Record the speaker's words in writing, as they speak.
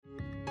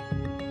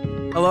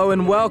Hello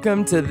and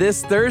welcome to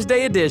this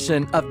Thursday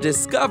edition of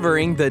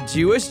Discovering the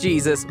Jewish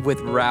Jesus with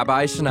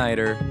Rabbi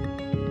Schneider.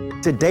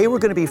 Today we're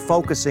going to be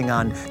focusing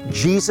on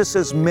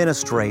Jesus'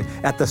 ministry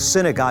at the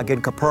synagogue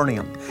in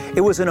Capernaum.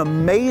 It was an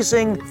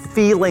amazing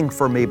feeling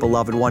for me,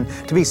 beloved one,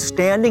 to be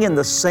standing in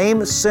the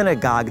same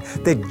synagogue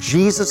that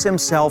Jesus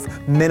himself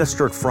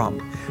ministered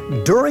from.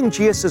 During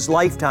Jesus'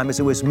 lifetime, as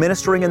he was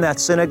ministering in that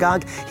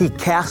synagogue, he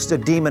cast a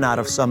demon out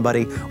of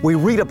somebody. We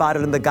read about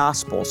it in the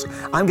Gospels.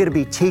 I'm going to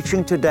be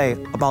teaching today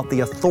about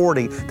the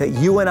authority that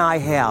you and I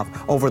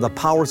have over the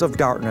powers of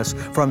darkness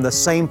from the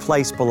same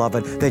place,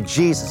 beloved, that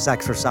Jesus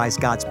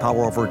exercised God's power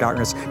over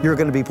darkness. You're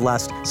going to be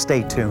blessed.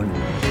 Stay tuned.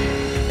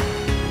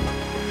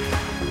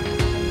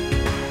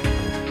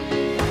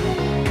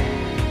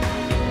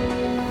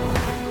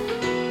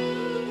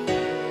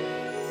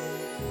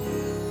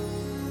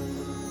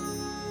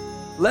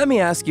 Let me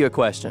ask you a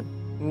question.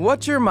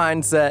 What's your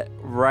mindset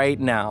right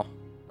now?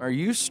 Are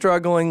you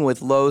struggling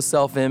with low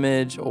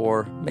self-image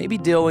or maybe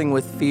dealing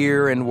with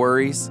fear and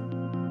worries?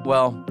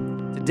 Well,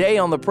 today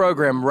on the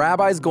program,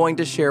 Rabbi's going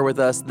to share with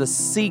us the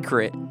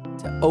secret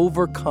to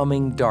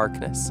overcoming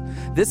darkness.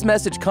 This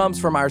message comes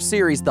from our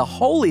series, The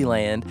Holy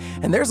Land,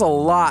 and there's a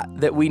lot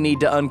that we need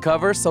to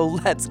uncover, so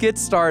let's get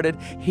started.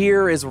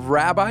 Here is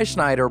Rabbi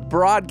Schneider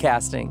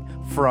broadcasting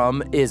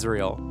from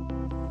Israel.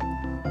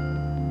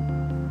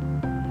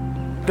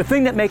 The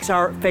thing that makes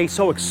our faith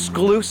so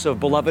exclusive,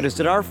 beloved, is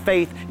that our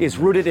faith is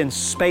rooted in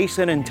space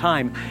and in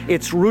time.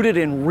 It's rooted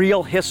in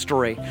real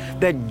history,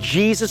 that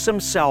Jesus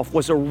himself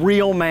was a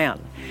real man.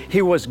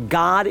 He was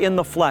God in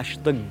the flesh,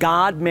 the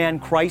God-man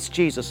Christ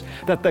Jesus,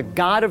 that the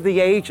God of the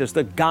ages,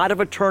 the God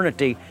of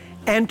eternity,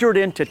 entered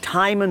into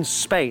time and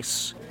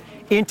space,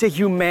 into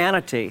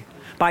humanity,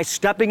 by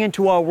stepping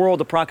into our world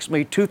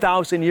approximately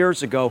 2,000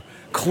 years ago,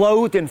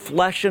 clothed in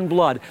flesh and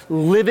blood,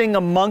 living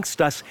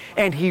amongst us,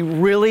 and he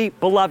really,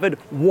 beloved,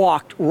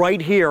 walked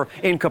right here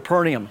in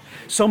Capernaum.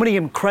 So many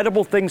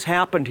incredible things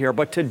happened here,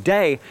 but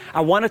today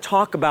I want to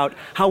talk about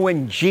how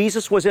when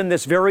Jesus was in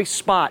this very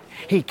spot,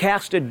 he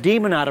cast a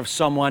demon out of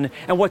someone,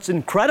 and what's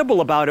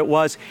incredible about it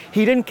was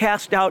he didn't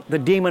cast out the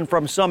demon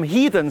from some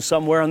heathen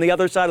somewhere on the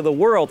other side of the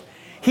world.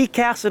 He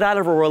cast it out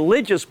of a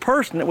religious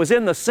person that was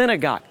in the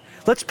synagogue.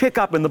 Let's pick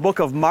up in the book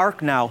of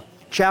Mark now,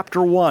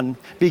 chapter 1,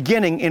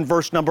 beginning in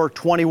verse number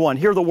 21.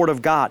 Hear the word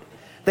of God.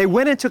 They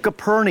went into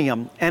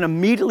Capernaum, and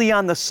immediately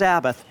on the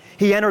Sabbath,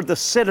 he entered the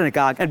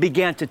synagogue and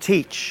began to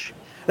teach.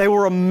 They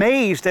were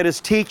amazed at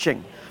his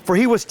teaching, for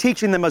he was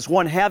teaching them as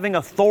one having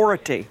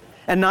authority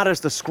and not as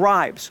the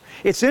scribes.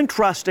 It's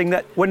interesting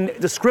that when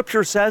the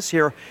scripture says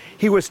here,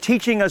 he was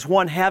teaching as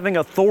one having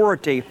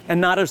authority and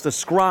not as the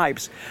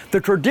scribes. The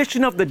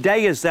tradition of the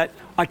day is that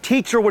a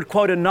teacher would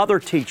quote another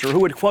teacher, who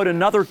would quote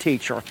another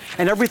teacher,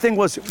 and everything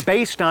was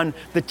based on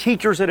the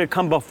teachers that had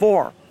come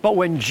before. But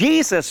when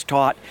Jesus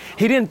taught,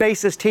 he didn't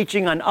base his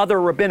teaching on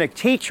other rabbinic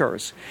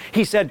teachers.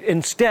 He said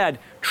instead,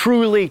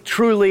 truly,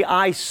 truly,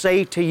 I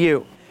say to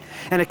you.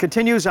 And it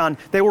continues on,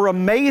 they were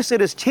amazed at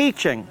his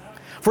teaching,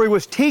 for he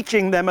was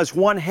teaching them as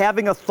one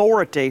having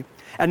authority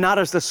and not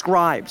as the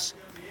scribes.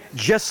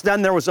 Just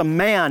then there was a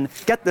man,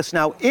 get this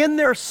now, in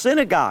their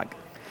synagogue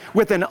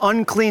with an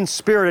unclean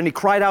spirit, and he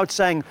cried out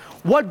saying,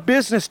 "What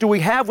business do we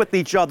have with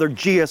each other,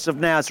 Jesus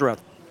of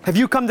Nazareth? Have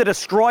you come to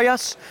destroy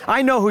us?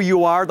 I know who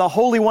you are, the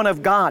Holy One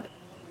of God."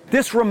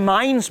 This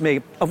reminds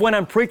me of when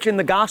I'm preaching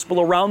the gospel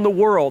around the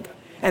world,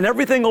 and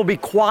everything will be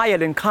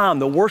quiet and calm.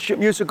 The worship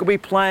music will be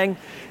playing,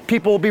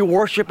 people will be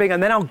worshiping,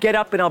 and then I'll get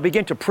up and I'll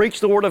begin to preach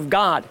the Word of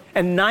God.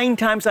 And 9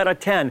 times out of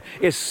 10,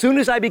 as soon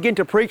as I begin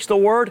to preach the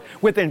Word,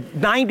 within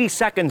 90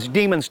 seconds,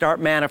 demons start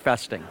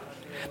manifesting.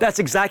 That's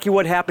exactly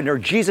what happened here.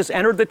 Jesus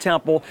entered the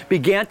temple,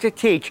 began to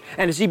teach,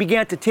 and as he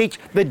began to teach,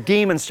 the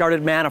demons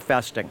started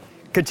manifesting.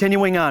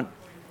 Continuing on.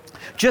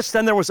 Just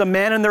then there was a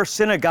man in their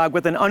synagogue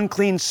with an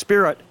unclean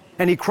spirit,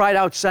 and he cried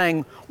out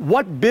saying,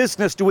 "What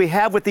business do we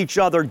have with each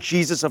other,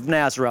 Jesus of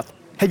Nazareth?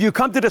 Have you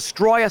come to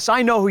destroy us?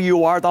 I know who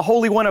you are, the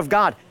Holy One of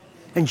God."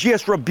 And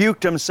Jesus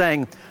rebuked him,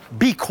 saying,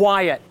 "Be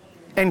quiet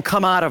and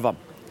come out of him."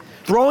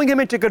 Throwing him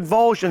into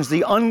convulsions,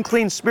 the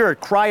unclean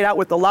spirit cried out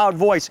with a loud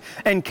voice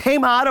and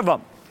came out of him.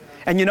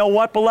 And you know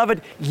what,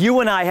 beloved?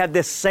 You and I have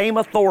this same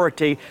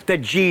authority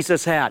that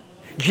Jesus had.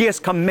 Jesus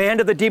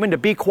commanded the demon to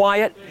be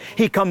quiet.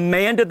 He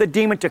commanded the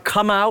demon to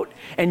come out.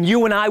 And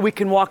you and I, we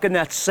can walk in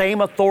that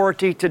same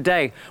authority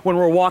today when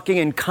we're walking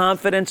in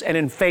confidence and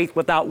in faith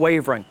without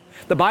wavering.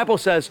 The Bible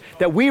says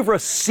that we've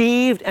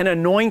received an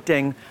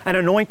anointing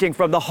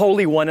from the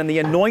Holy One, and the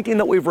anointing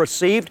that we've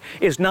received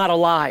is not a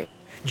lie.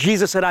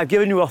 Jesus said, "I've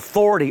given you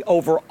authority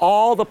over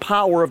all the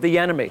power of the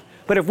enemy."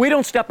 But if we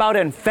don't step out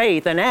in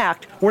faith and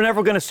act, we're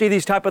never going to see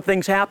these type of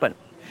things happen.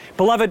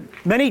 Beloved,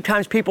 many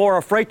times people are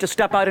afraid to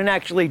step out and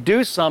actually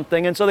do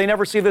something, and so they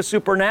never see the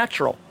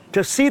supernatural.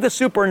 To see the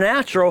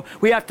supernatural,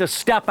 we have to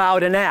step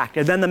out and act,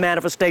 and then the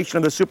manifestation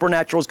of the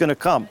supernatural is going to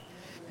come.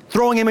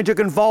 Throwing him into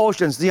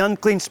convulsions, the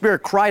unclean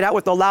spirit cried out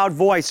with a loud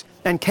voice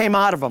and came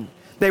out of him.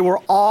 They were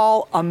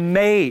all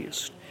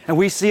amazed. And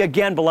we see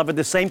again, beloved,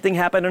 the same thing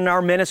happen in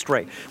our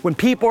ministry. When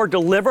people are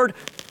delivered,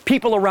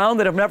 People around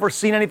that have never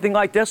seen anything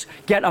like this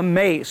get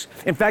amazed.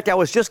 In fact, I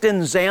was just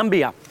in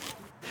Zambia.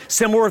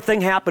 Similar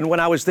thing happened when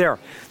I was there.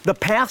 The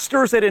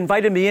pastors that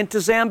invited me into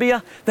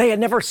Zambia, they had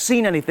never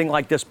seen anything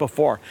like this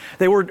before.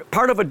 They were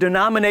part of a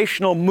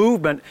denominational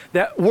movement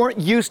that weren't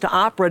used to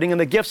operating in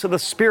the gifts of the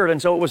Spirit,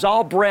 and so it was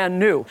all brand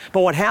new.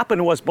 But what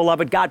happened was,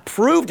 beloved, God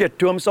proved it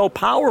to them so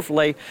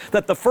powerfully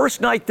that the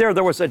first night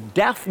there was a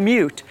deaf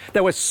mute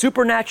that was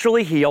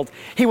supernaturally healed.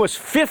 He was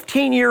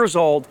 15 years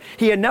old.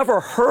 He had never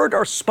heard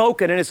or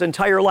spoken in his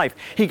entire life.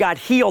 He got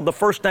healed the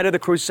first night of the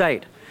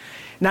crusade.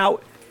 Now,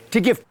 to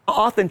give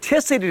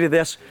authenticity to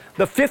this,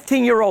 the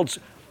 15-year-old's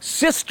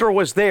sister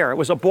was there. It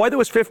was a boy that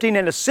was 15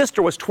 and his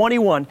sister was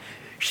 21.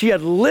 She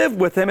had lived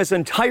with him his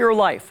entire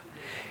life.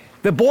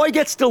 The boy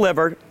gets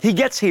delivered, he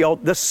gets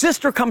healed. The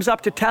sister comes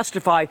up to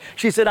testify.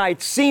 She said,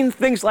 I'd seen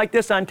things like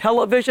this on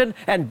television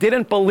and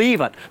didn't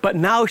believe it. But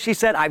now she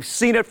said, I've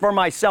seen it for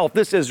myself.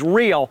 This is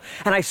real.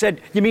 And I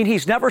said, you mean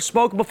he's never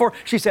spoken before?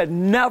 She said,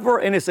 never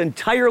in his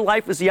entire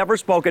life has he ever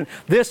spoken.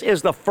 This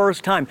is the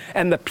first time.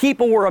 And the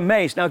people were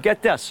amazed. Now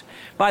get this.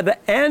 By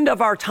the end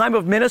of our time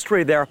of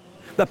ministry there,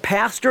 the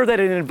pastor that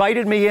had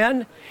invited me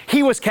in,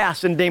 he was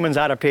casting demons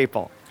out of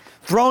people,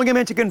 throwing him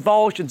into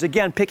convulsions.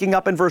 Again, picking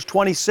up in verse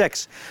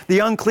 26, the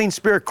unclean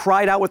spirit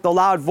cried out with a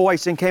loud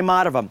voice and came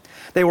out of him.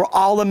 They were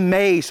all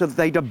amazed, so that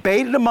they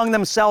debated among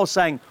themselves,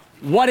 saying,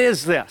 what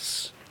is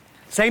this?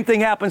 Same thing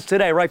happens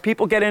today, right?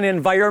 People get in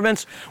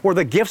environments where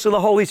the gifts of the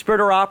Holy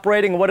Spirit are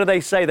operating. What do they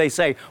say? They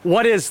say,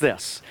 what is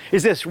this?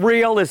 Is this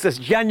real? Is this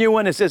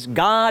genuine? Is this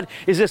God?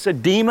 Is this a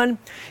demon?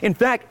 In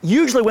fact,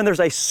 usually when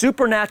there's a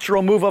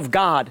supernatural move of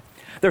God,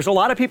 there's a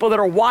lot of people that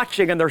are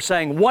watching and they're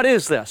saying, what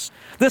is this?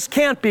 This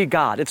can't be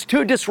God. It's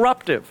too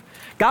disruptive.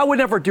 God would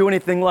never do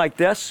anything like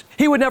this.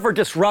 He would never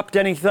disrupt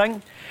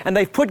anything. And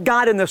they've put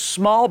God in this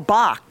small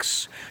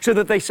box so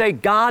that they say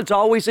God's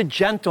always a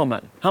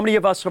gentleman. How many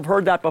of us have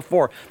heard that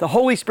before? The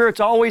Holy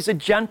Spirit's always a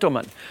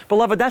gentleman.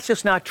 Beloved, that's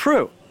just not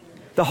true.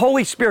 The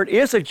Holy Spirit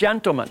is a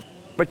gentleman.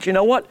 But you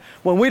know what?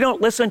 When we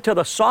don't listen to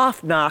the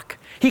soft knock,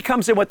 he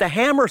comes in with the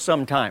hammer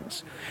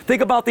sometimes.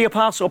 Think about the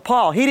Apostle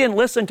Paul. He didn't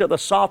listen to the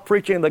soft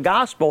preaching of the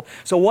gospel.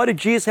 So what did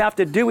Jesus have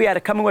to do? He had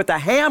to come in with a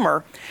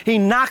hammer. He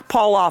knocked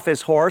Paul off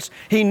his horse.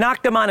 He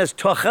knocked him on his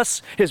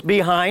tuchus, his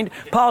behind.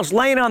 Paul's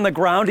laying on the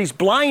ground. He's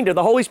blinded.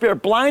 The Holy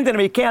Spirit blinded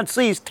him. He can't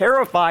see. He's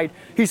terrified.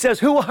 He says,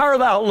 who art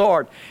thou,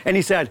 Lord? And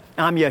he said,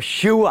 I'm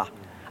Yeshua.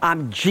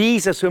 I'm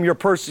Jesus whom you're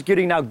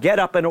persecuting. Now get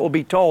up and it will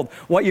be told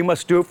what you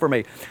must do for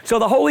me. So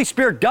the Holy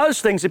Spirit does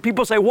things and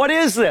people say, what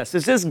is this?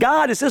 Is this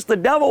God? Is this the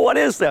devil? What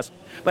is this?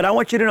 But I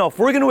want you to know, if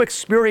we're going to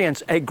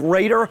experience a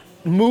greater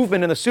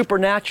movement in the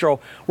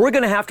supernatural, we're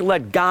going to have to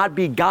let God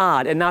be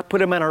God and not put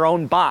him in our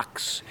own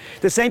box.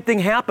 The same thing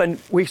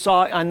happened, we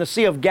saw on the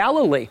Sea of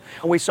Galilee.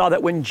 We saw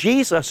that when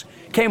Jesus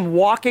came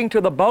walking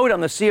to the boat on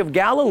the Sea of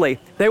Galilee,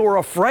 they were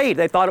afraid.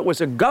 They thought it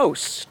was a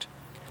ghost.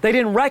 They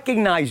didn't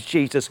recognize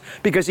Jesus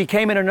because he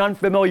came in an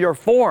unfamiliar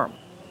form.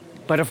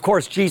 But of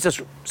course,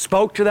 Jesus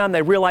spoke to them.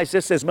 They realized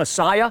this is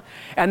Messiah,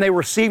 and they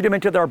received him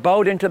into their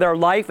boat, into their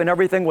life, and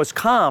everything was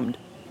calmed.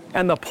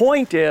 And the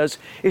point is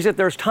that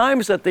there's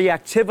times that the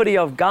activity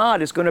of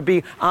God is going to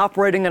be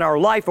operating in our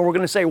life, and we're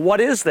going to say, what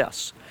is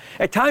this?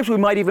 At times we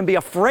might even be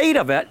afraid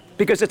of it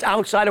because it's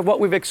outside of what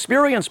we've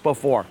experienced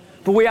before.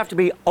 But we have to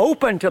be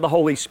open to the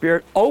Holy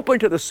Spirit, open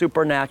to the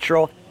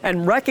supernatural,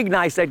 and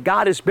recognize that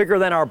God is bigger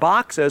than our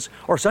boxes,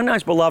 or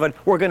sometimes, beloved,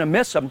 we're going to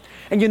miss him.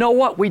 And you know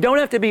what? We don't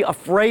have to be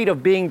afraid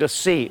of being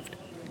deceived.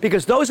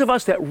 Because those of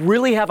us that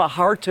really have a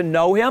heart to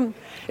know him,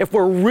 if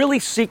we're really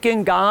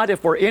seeking God,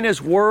 if we're in his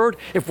word,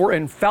 if we're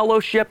in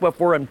fellowship, if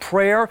we're in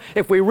prayer,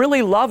 if we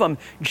really love him,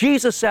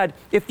 Jesus said,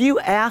 if you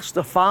ask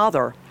the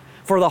Father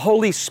for the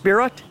Holy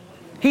Spirit,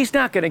 he's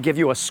not going to give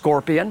you a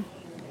scorpion.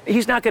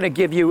 He's not going to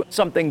give you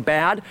something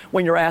bad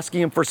when you're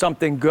asking him for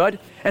something good.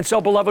 And so,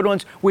 beloved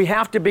ones, we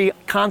have to be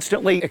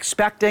constantly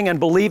expecting and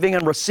believing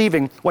and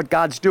receiving what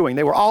God's doing.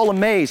 They were all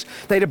amazed.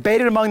 They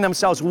debated among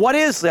themselves, what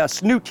is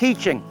this new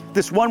teaching,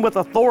 this one with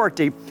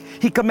authority?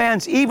 He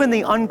commands even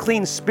the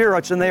unclean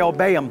spirits and they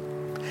obey him.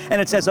 And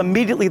it says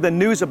immediately the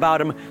news about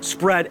him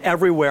spread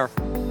everywhere.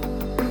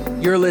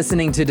 You're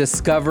listening to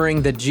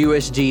Discovering the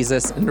Jewish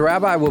Jesus, and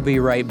Rabbi will be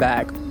right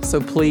back,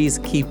 so please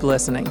keep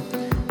listening.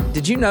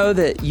 Did you know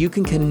that you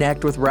can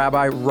connect with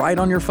Rabbi right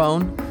on your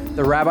phone?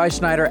 The Rabbi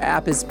Schneider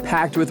app is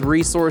packed with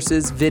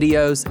resources,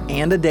 videos,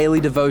 and a daily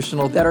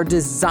devotional that are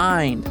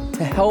designed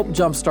to help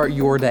jumpstart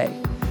your day.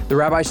 The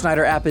Rabbi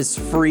Schneider app is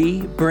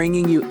free,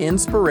 bringing you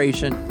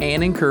inspiration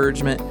and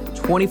encouragement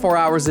 24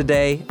 hours a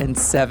day and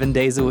 7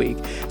 days a week.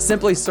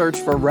 Simply search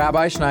for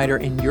Rabbi Schneider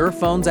in your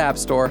phone's app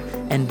store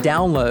and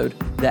download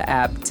the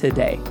app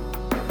today.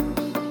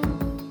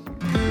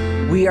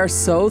 We are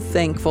so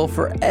thankful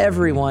for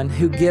everyone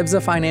who gives a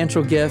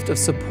financial gift of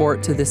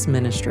support to this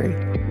ministry.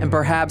 And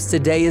perhaps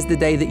today is the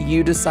day that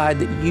you decide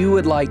that you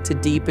would like to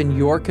deepen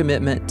your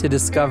commitment to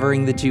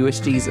discovering the Jewish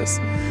Jesus.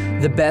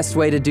 The best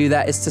way to do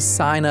that is to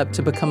sign up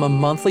to become a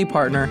monthly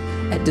partner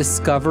at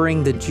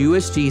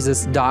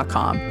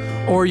discoveringthejewishjesus.com,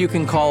 or you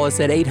can call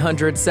us at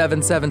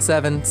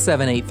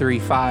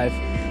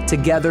 800-777-7835.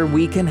 Together,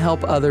 we can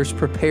help others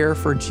prepare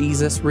for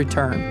Jesus'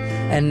 return.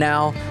 And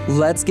now,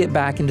 let's get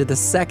back into the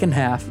second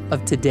half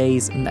of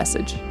today's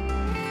message.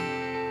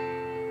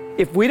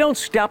 If we don't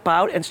step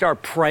out and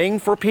start praying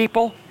for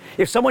people,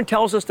 if someone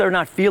tells us they're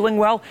not feeling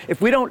well, if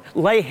we don't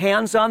lay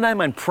hands on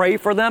them and pray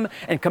for them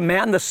and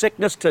command the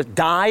sickness to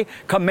die,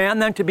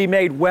 command them to be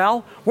made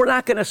well, we're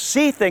not going to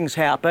see things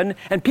happen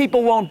and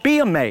people won't be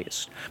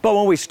amazed. But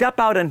when we step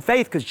out in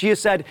faith, because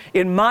Jesus said,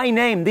 in my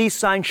name, these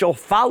signs shall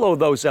follow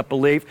those that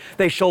believe.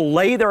 They shall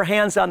lay their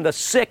hands on the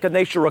sick and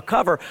they shall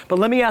recover. But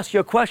let me ask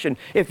you a question.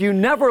 If you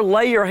never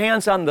lay your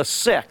hands on the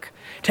sick,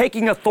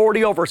 taking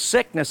authority over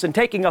sickness and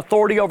taking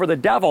authority over the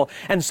devil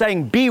and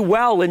saying, be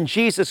well in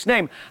Jesus'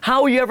 name,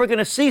 how are you ever going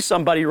to see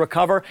somebody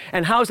recover,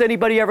 and how's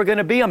anybody ever going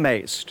to be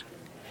amazed?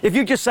 If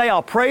you just say,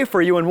 I'll pray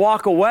for you and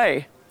walk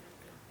away,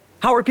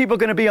 how are people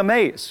going to be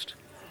amazed?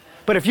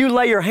 But if you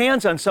lay your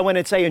hands on someone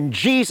and say, in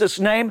Jesus'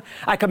 name,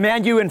 I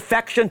command you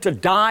infection to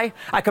die,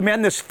 I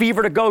command this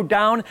fever to go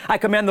down, I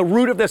command the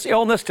root of this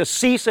illness to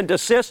cease and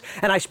desist,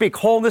 and I speak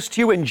wholeness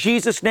to you, in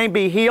Jesus' name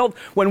be healed.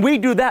 When we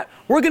do that,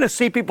 we're going to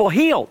see people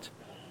healed.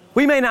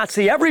 We may not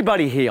see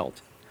everybody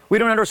healed. We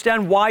don't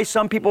understand why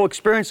some people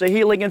experience a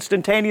healing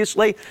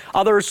instantaneously,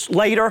 others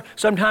later.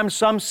 Sometimes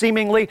some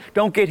seemingly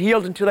don't get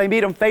healed until they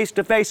meet them face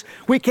to face.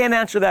 We can't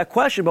answer that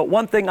question, but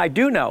one thing I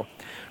do know,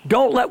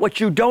 don't let what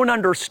you don't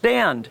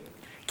understand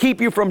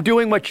keep you from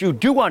doing what you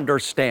do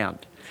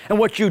understand. And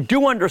what you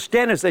do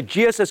understand is that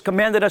Jesus has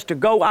commanded us to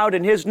go out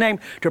in His name,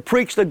 to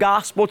preach the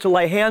gospel, to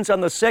lay hands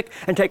on the sick,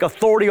 and take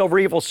authority over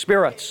evil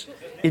spirits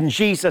in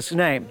Jesus'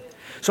 name.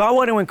 So I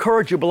want to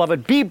encourage you,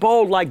 beloved, be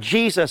bold like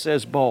Jesus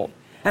is bold.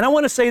 And I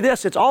want to say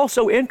this, it's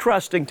also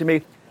interesting to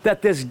me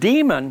that this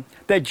demon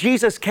that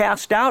Jesus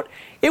cast out,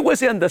 it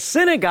was in the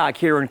synagogue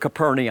here in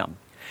Capernaum.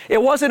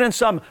 It wasn't in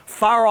some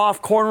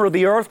far-off corner of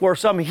the earth where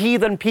some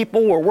heathen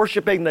people were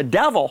worshiping the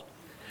devil.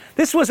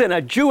 This was in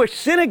a Jewish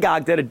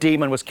synagogue that a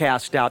demon was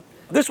cast out.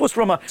 This was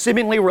from a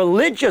seemingly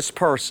religious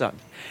person.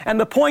 And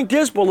the point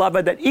is,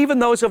 beloved, that even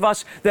those of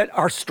us that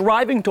are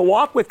striving to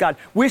walk with God,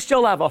 we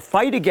still have a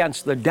fight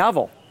against the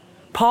devil.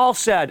 Paul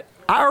said,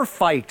 our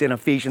fight in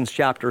Ephesians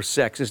chapter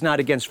 6 is not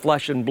against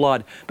flesh and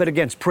blood, but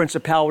against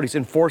principalities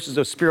and forces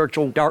of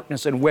spiritual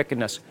darkness and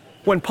wickedness.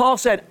 When Paul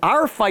said,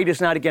 our fight is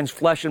not against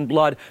flesh and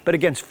blood, but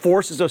against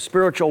forces of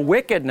spiritual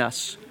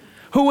wickedness,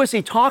 who was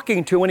he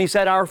talking to when he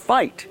said our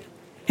fight?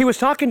 He was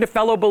talking to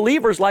fellow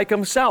believers like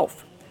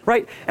himself,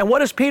 right? And what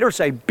does Peter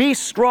say? Be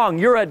strong.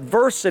 Your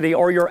adversity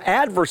or your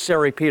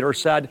adversary, Peter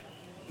said,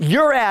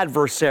 your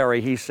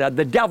adversary, he said,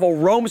 the devil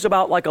roams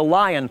about like a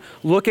lion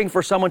looking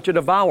for someone to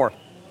devour.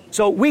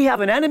 So we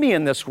have an enemy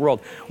in this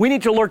world. We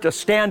need to learn to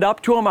stand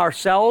up to him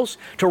ourselves,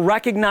 to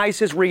recognize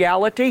his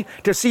reality,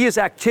 to see his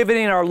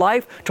activity in our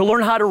life, to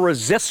learn how to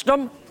resist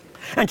him,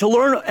 and to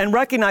learn and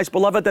recognize,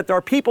 beloved, that there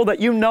are people that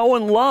you know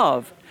and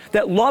love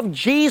that love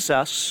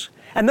Jesus,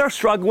 and they're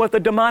struggling with a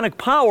demonic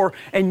power,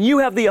 and you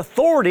have the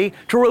authority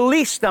to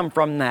release them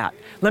from that.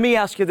 Let me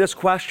ask you this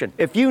question.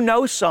 If you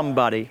know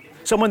somebody,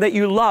 someone that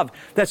you love,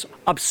 that's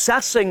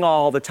obsessing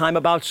all the time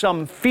about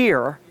some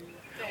fear,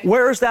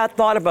 where is that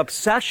thought of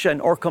obsession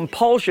or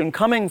compulsion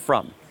coming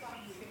from?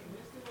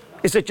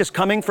 Is it just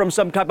coming from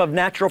some type of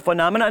natural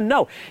phenomenon?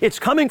 No, it's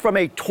coming from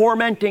a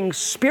tormenting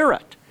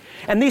spirit.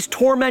 And these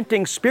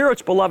tormenting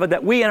spirits, beloved,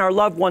 that we and our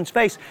loved ones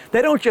face,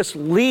 they don't just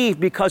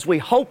leave because we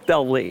hope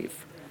they'll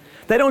leave.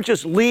 They don't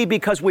just leave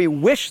because we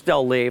wish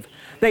they'll leave.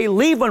 They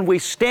leave when we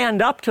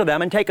stand up to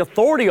them and take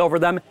authority over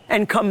them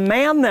and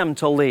command them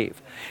to leave.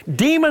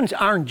 Demons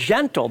aren't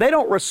gentle. They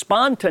don't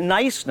respond to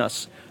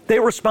niceness. They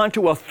respond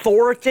to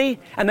authority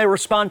and they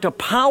respond to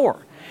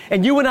power.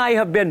 And you and I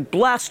have been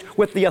blessed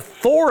with the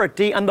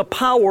authority and the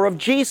power of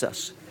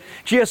Jesus.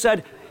 Jesus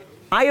said,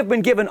 I have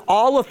been given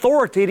all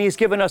authority, and He's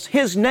given us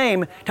His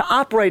name to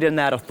operate in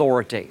that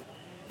authority.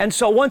 And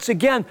so once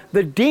again,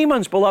 the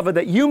demons, beloved,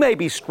 that you may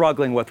be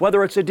struggling with,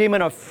 whether it's a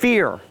demon of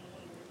fear,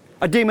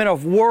 a demon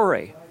of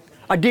worry,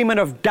 a demon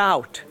of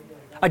doubt,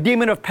 a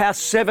demon of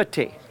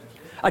passivity,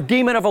 a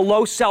demon of a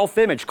low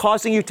self-image,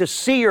 causing you to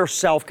see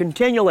yourself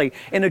continually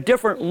in a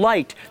different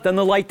light than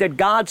the light that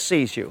God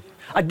sees you.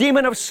 A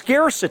demon of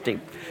scarcity.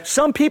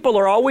 Some people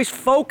are always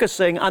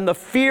focusing on the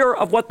fear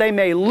of what they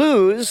may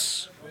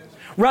lose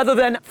rather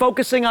than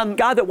focusing on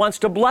God that wants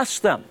to bless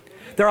them.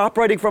 They're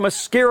operating from a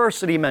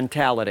scarcity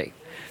mentality.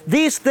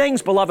 These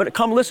things, beloved,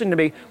 come listen to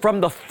me,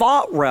 from the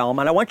thought realm,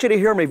 and I want you to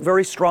hear me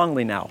very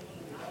strongly now.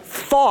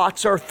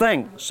 Thoughts are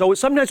things. So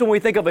sometimes when we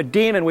think of a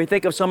demon, we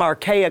think of some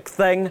archaic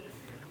thing.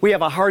 We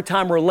have a hard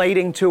time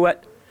relating to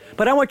it.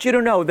 But I want you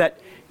to know that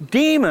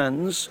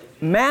demons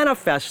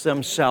manifest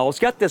themselves,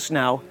 get this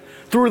now,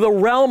 through the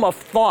realm of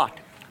thought.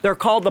 They're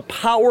called the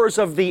powers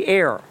of the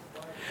air.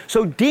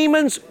 So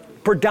demons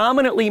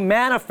predominantly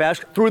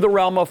manifest through the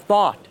realm of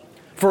thought.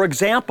 For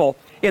example,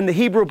 in the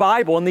Hebrew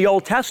Bible, in the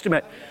Old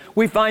Testament,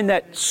 we find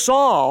that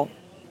Saul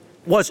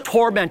was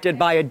tormented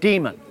by a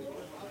demon.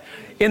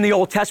 In the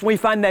Old Testament, we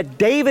find that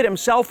David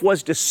himself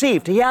was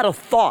deceived. He had a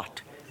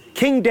thought.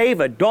 King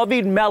David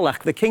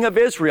Melech, the king of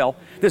Israel,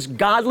 this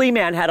godly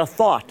man had a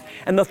thought.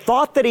 And the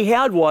thought that he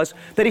had was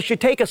that he should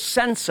take a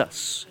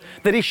census,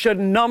 that he should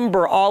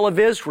number all of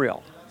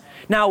Israel.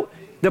 Now,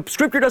 the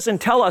scripture doesn't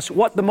tell us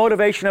what the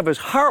motivation of his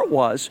heart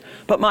was,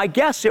 but my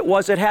guess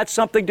it had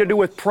something to do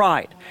with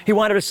pride. He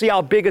wanted to see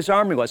how big his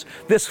army was.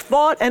 This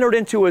thought entered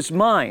into his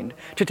mind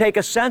to take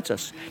a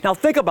census. Now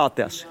think about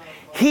this.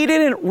 He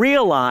didn't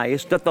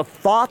realize that the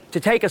thought to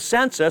take a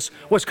census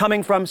was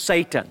coming from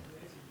Satan.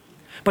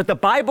 But the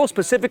Bible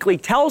specifically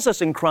tells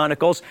us in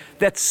Chronicles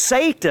that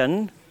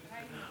Satan,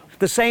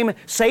 the same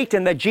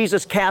Satan that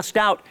Jesus cast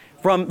out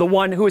from the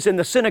one who is in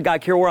the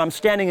synagogue here where I'm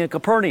standing in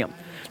Capernaum,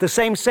 the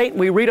same Satan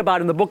we read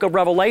about in the book of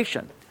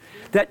Revelation,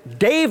 that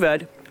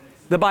David,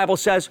 the Bible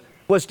says,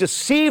 was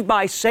deceived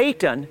by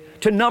Satan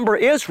to number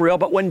Israel,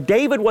 but when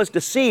David was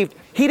deceived,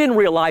 he didn't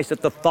realize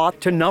that the thought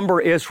to number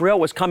Israel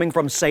was coming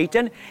from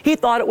Satan. He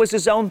thought it was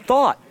his own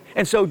thought.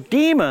 And so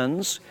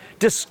demons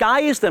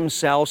disguise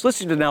themselves,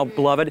 listen to now,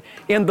 beloved,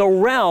 in the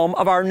realm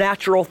of our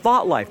natural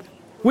thought life.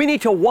 We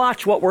need to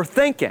watch what we're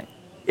thinking.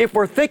 If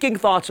we're thinking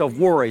thoughts of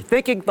worry,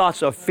 thinking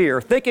thoughts of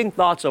fear, thinking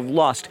thoughts of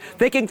lust,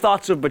 thinking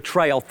thoughts of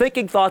betrayal,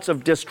 thinking thoughts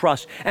of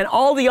distrust, and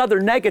all the other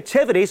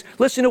negativities,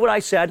 listen to what I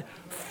said,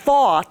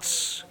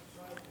 thoughts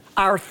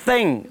are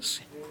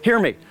things. Hear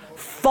me.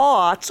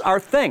 Thoughts are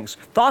things.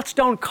 Thoughts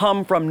don't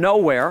come from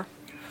nowhere.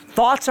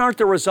 Thoughts aren't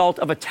the result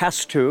of a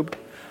test tube.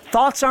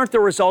 Thoughts aren't the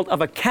result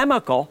of a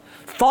chemical.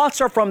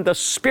 Thoughts are from the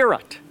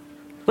Spirit.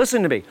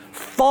 Listen to me.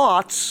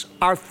 Thoughts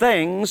are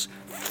things.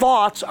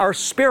 Thoughts are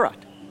spirit.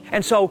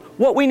 And so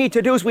what we need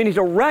to do is we need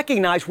to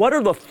recognize what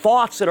are the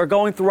thoughts that are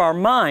going through our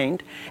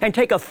mind and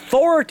take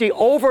authority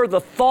over the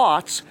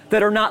thoughts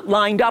that are not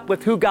lined up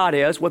with who God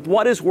is, with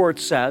what His Word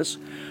says,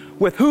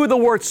 with who the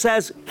Word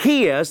says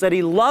He is, that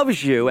He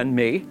loves you and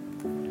me,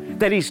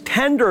 that He's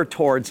tender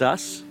towards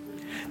us,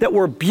 that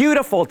we're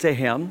beautiful to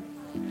Him,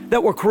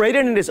 that we're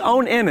created in His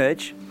own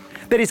image,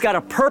 that He's got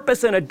a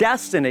purpose and a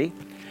destiny,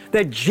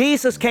 that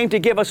Jesus came to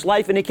give us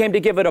life and He came to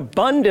give it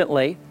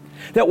abundantly,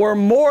 that we're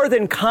more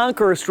than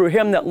conquerors through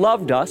Him that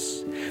loved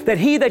us, that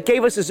He that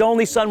gave us His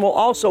only Son will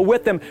also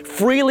with Him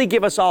freely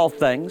give us all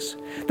things,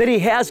 that He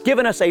has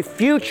given us a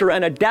future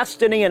and a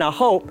destiny and a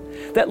hope,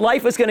 that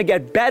life is going to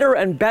get better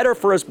and better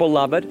for His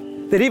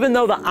beloved, that even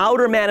though the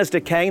outer man is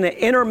decaying, the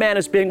inner man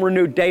is being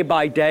renewed day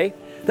by day,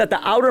 that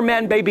the outer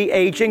man may be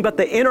aging, but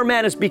the inner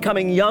man is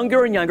becoming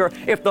younger and younger.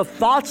 If the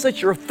thoughts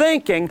that you're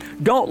thinking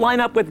don't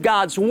line up with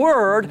God's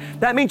Word,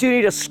 that means you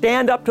need to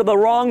stand up to the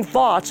wrong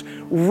thoughts,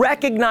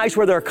 recognize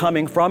where they're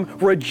coming from,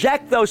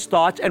 reject those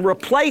thoughts, and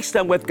replace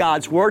them with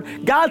God's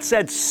Word. God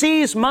said,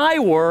 seize my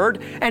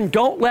Word and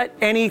don't let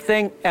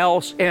anything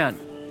else in.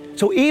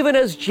 So even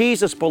as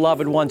Jesus,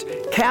 beloved ones,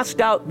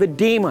 cast out the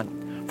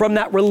demon from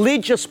that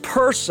religious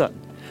person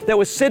that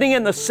was sitting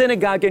in the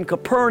synagogue in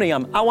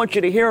Capernaum, I want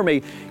you to hear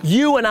me.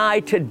 You and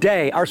I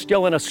today are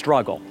still in a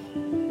struggle.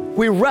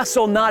 We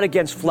wrestle not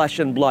against flesh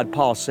and blood,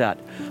 Paul said,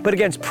 but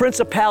against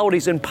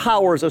principalities and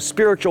powers of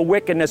spiritual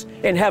wickedness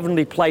in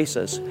heavenly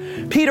places.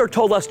 Peter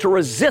told us to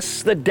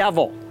resist the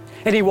devil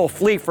and he will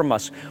flee from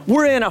us.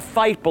 We're in a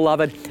fight,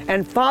 beloved,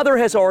 and Father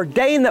has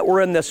ordained that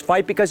we're in this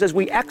fight because as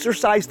we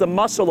exercise the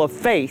muscle of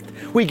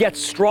faith, we get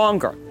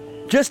stronger.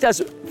 Just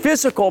as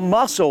physical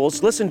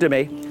muscles, listen to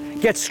me,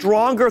 get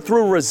stronger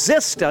through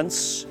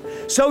resistance,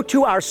 so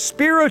too our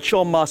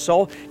spiritual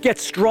muscle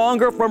gets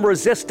stronger from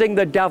resisting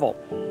the devil.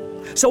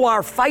 So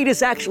our fight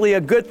is actually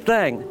a good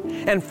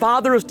thing. And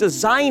Father has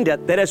designed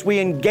it that as we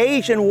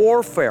engage in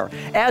warfare,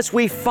 as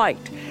we fight,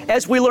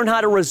 as we learn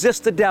how to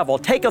resist the devil,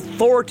 take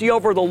authority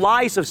over the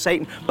lies of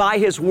Satan by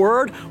His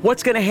Word,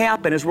 what's going to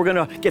happen is we're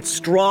going to get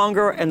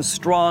stronger and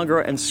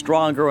stronger and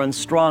stronger and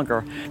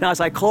stronger. Now, as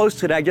I close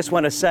today, I just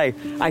want to say,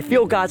 I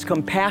feel God's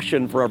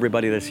compassion for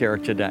everybody that's here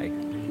today.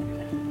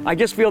 I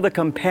just feel the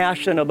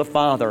compassion of the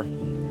Father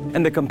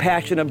and the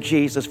compassion of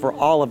Jesus for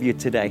all of you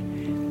today.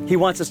 He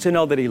wants us to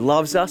know that He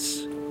loves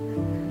us,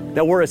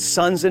 that we're His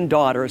sons and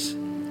daughters.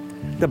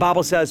 The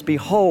Bible says,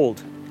 behold,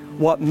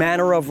 what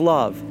manner of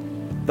love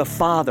the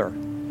Father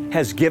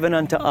has given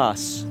unto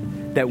us,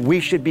 that we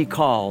should be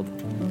called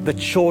the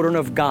children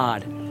of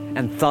God,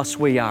 and thus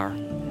we are.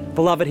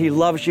 Beloved, He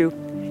loves you.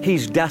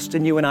 He's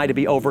destined you and I to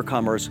be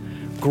overcomers.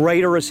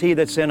 Greater is He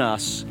that's in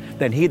us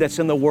than he that's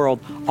in the world.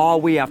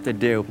 All we have to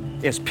do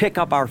is pick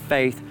up our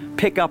faith,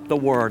 pick up the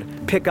Word,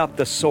 pick up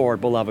the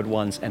sword, beloved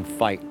ones, and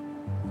fight.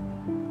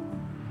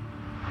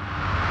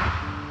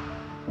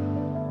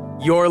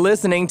 You're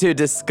listening to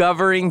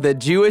Discovering the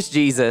Jewish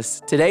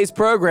Jesus. Today's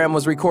program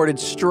was recorded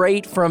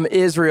straight from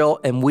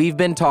Israel, and we've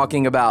been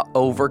talking about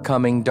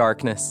overcoming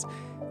darkness.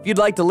 If you'd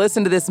like to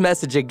listen to this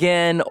message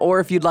again, or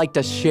if you'd like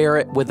to share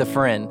it with a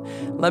friend,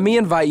 let me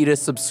invite you to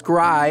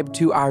subscribe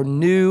to our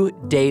new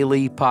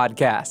daily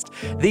podcast.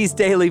 These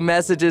daily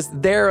messages,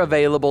 they're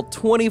available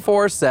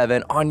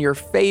 24/7 on your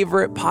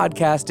favorite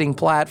podcasting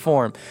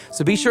platform.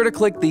 So be sure to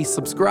click the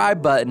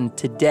subscribe button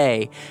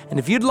today. And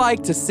if you'd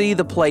like to see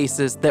the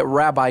places that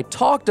Rabbi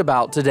talked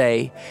about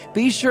today,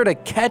 be sure to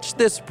catch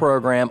this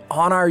program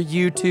on our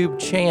YouTube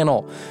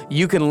channel.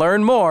 You can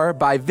learn more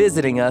by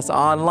visiting us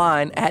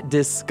online at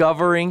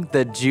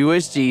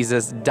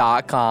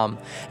discoveringthejewishjesus.com.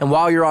 And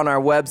while you're on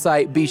our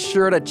website, be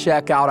sure to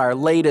check out our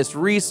latest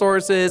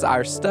resources,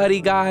 our study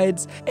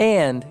guides,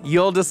 and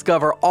you'll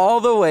discover all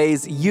the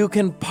ways you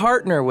can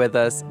partner with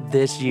us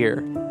this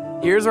year.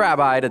 Here's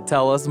Rabbi to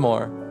tell us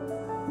more.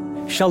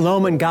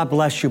 Shalom and God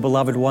bless you,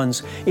 beloved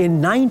ones. In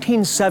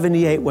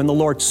 1978, when the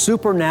Lord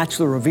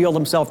supernaturally revealed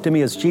Himself to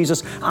me as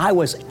Jesus, I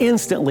was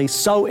instantly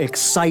so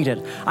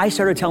excited. I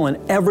started telling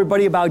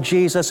everybody about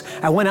Jesus.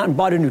 I went out and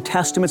bought a New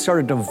Testament,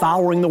 started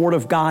devouring the Word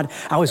of God.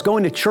 I was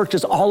going to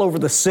churches all over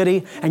the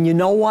city. And you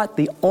know what?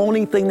 The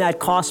only thing that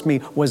cost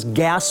me was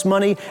gas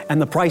money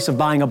and the price of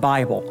buying a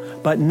Bible.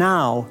 But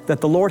now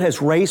that the Lord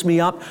has raised me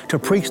up to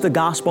preach the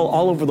gospel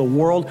all over the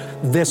world,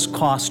 this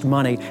cost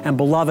money. And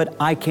beloved,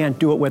 I can't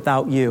do it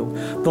without you.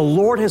 The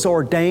Lord has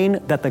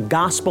ordained that the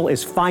gospel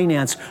is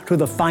financed through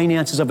the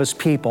finances of His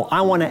people.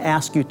 I want to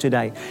ask you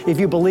today, if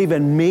you believe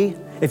in me,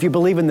 if you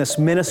believe in this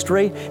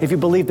ministry, if you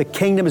believe the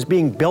kingdom is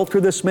being built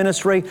through this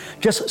ministry,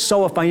 just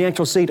sow a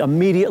financial seed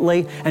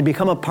immediately and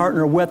become a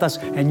partner with us,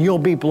 and you'll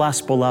be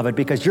blessed, beloved,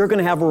 because you're going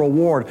to have a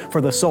reward for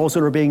the souls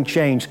that are being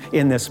changed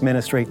in this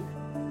ministry.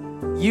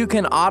 You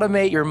can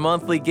automate your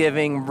monthly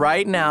giving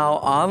right now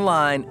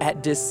online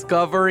at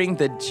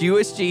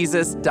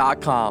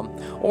discoveringthejewishjesus.com.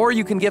 Or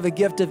you can give a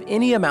gift of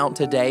any amount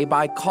today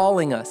by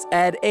calling us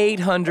at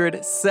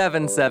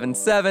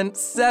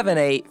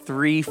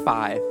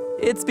 800-777-7835.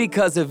 It's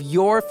because of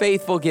your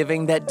faithful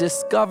giving that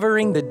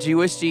Discovering the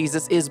Jewish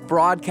Jesus is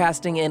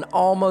broadcasting in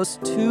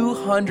almost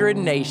 200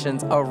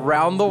 nations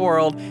around the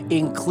world,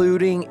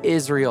 including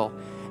Israel.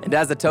 And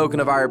as a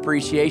token of our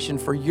appreciation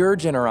for your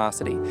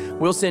generosity,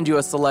 we'll send you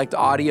a select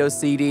audio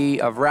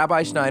CD of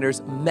Rabbi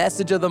Schneider's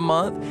Message of the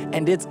Month,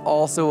 and it's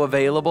also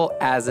available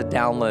as a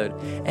download.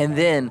 And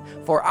then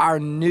for our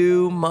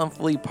new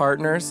monthly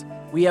partners,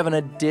 we have an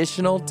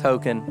additional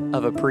token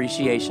of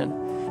appreciation,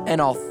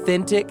 an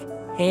authentic,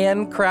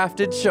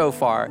 handcrafted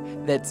shofar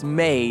that's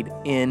made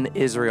in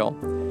Israel.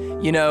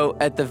 You know,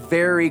 at the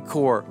very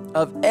core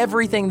of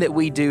everything that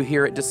we do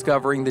here at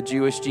Discovering the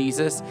Jewish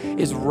Jesus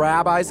is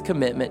Rabbi's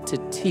commitment to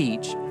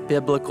teach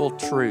biblical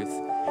truth.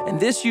 And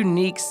this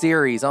unique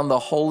series on the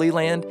Holy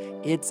Land,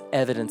 it's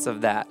evidence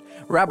of that.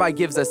 Rabbi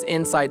gives us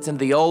insights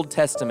into the Old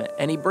Testament,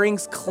 and he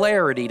brings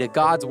clarity to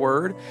God's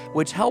Word,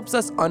 which helps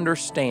us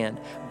understand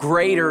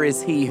greater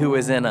is He who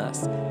is in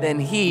us than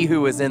he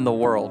who is in the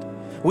world.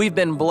 We've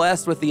been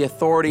blessed with the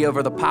authority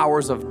over the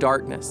powers of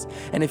darkness.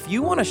 And if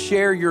you want to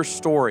share your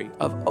story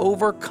of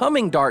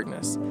overcoming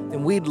darkness,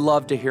 then we'd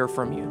love to hear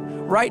from you.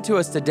 Write to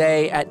us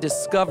today at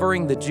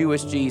Discovering the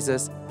Jewish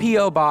Jesus,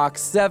 P.O.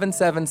 Box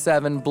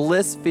 777,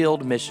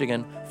 Blissfield,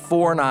 Michigan,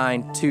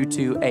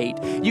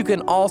 49228. You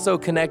can also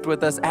connect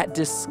with us at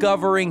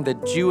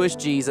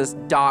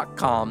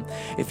discoveringthejewishjesus.com.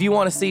 If you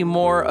want to see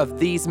more of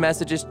these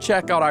messages,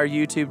 check out our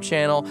YouTube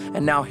channel.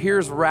 And now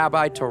here's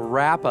Rabbi to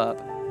wrap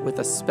up with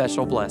a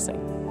special blessing.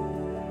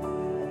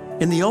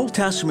 In the Old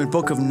Testament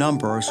book of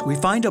Numbers, we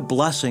find a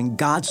blessing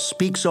God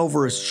speaks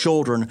over His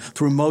children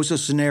through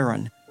Moses and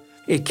Aaron.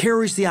 It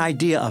carries the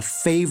idea of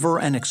favor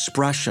and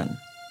expression.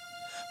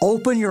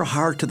 Open your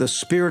heart to the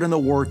Spirit and the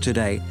Word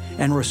today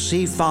and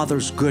receive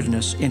Father's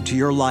goodness into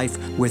your life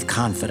with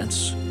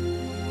confidence.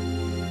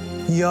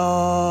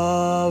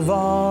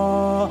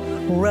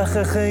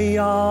 Yavarechecha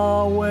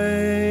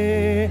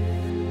Yahweh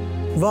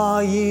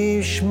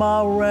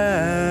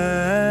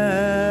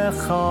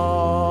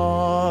vayishmarecha.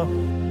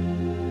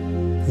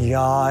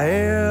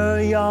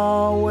 Ya'er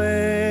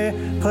Yahweh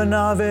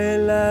panav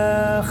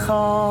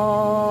elecha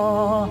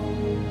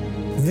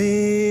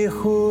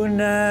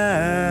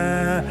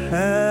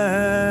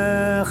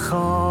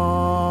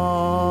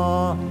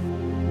vichunecha.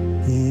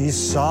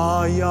 Yisa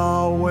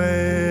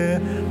Yahweh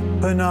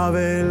panav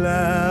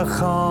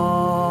elecha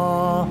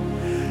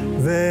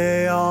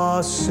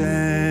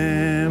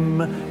ve'asem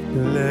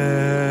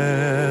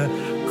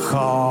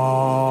lecha.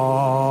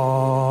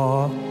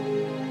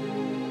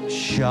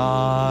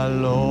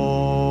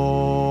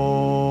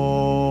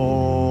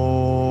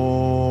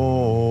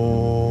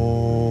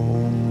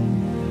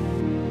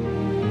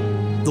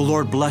 The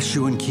Lord bless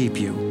you and keep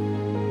you.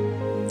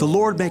 The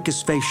Lord make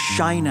His face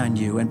shine on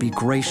you and be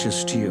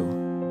gracious to you.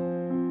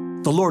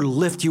 The Lord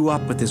lift you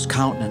up with His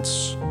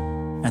countenance,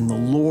 and the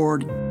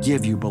Lord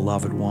give you,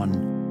 beloved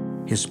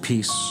one, His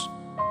peace.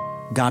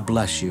 God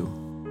bless you,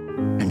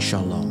 and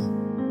shalom.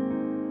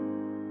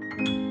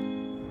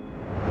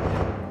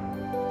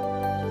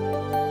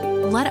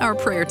 Let our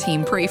prayer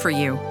team pray for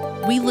you.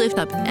 We lift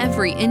up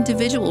every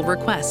individual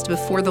request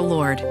before the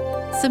Lord.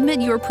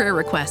 Submit your prayer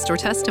request or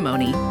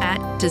testimony at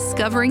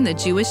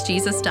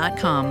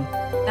discoveringthejewishjesus.com.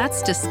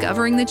 That's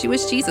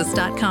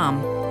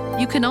discoveringthejewishjesus.com.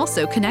 You can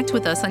also connect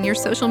with us on your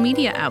social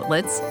media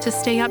outlets to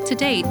stay up to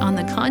date on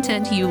the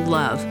content you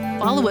love.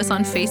 Follow us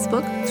on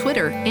Facebook,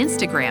 Twitter,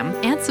 Instagram,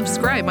 and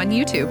subscribe on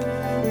YouTube.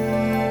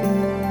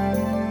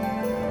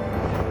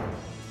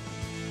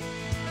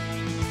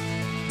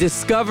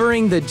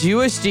 Discovering the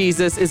Jewish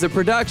Jesus is a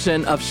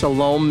production of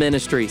Shalom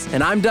Ministries,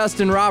 and I'm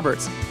Dustin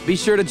Roberts. Be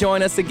sure to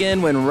join us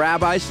again when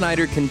Rabbi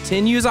Schneider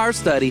continues our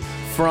study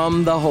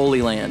from the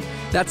Holy Land.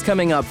 That's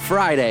coming up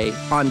Friday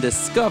on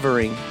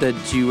Discovering the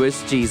Jewish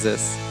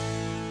Jesus.